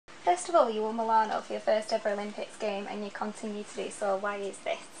First of all, you won Milano for your first ever Olympics game and you continue to do so. Why is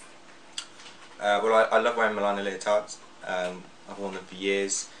this? Well, I love wearing Milano leotards. I've worn them for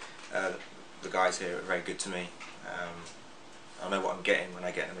years. The guys here are very good to me. I know what I'm getting when I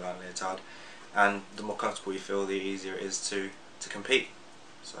get a Milano leotard, and the more comfortable you feel, the easier it is to compete.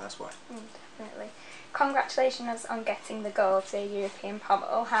 So that's why. Definitely. Congratulations on getting the gold to European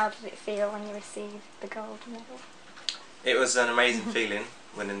Pommel. How did it feel when you received the gold medal? It was an amazing feeling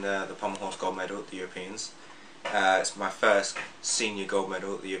winning the Pommel Horse gold medal at the Europeans. It's my first senior gold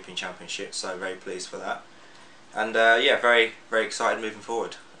medal at the European Championship, so very pleased for that. And yeah, very excited moving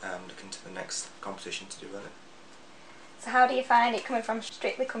forward, looking to the next competition to do running. So how do you find it coming from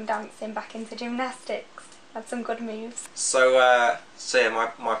Strictly Come Dancing back into gymnastics? Had some good moves. So yeah,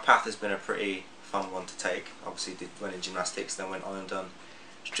 my path has been a pretty fun one to take. Obviously went in gymnastics, then went on and done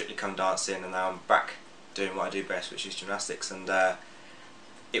Strictly Come Dancing, and now I'm back doing what I do best, which is gymnastics. And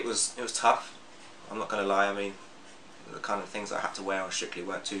it was tough. I'm not going to lie. I mean, the kind of things that I had to wear on Strictly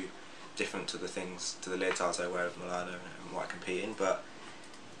weren't too different to the leotards I wear at Milano and what I compete in. But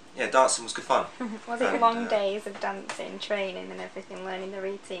yeah, dancing was good fun. Was it long days of dancing, training and everything, learning the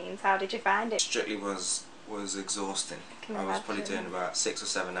routines? How did you find it? Strictly was exhausting. I was probably doing about 6 or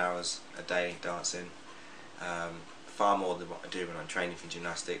 7 hours a day dancing, far more than what I do when I'm training for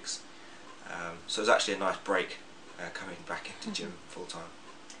gymnastics. So it was actually a nice break coming back into gym full time.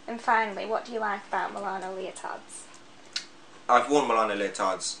 And finally, what do you like about Milano leotards? I've worn Milano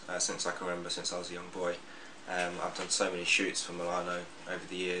leotards since I can remember, since I was a young boy. I've done so many shoots for Milano over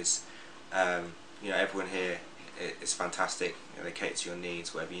the years. You know, everyone here is fantastic. You know, they cater to your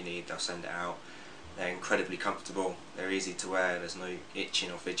needs, whatever you need, they'll send it out. They're incredibly comfortable. They're easy to wear. There's no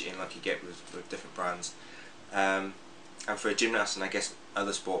itching or fidgeting like you get with different brands. And for a gymnast, and I guess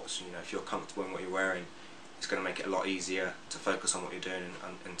other sports, you know, if you're comfortable in what you're wearing, it's going to make it a lot easier to focus on what you're doing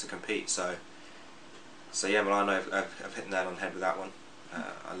and to compete. So yeah, Milano, I've hit the nail on the head with that one.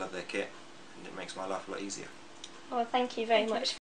 I love their kit, and it makes my life a lot easier. Well, thank you very much.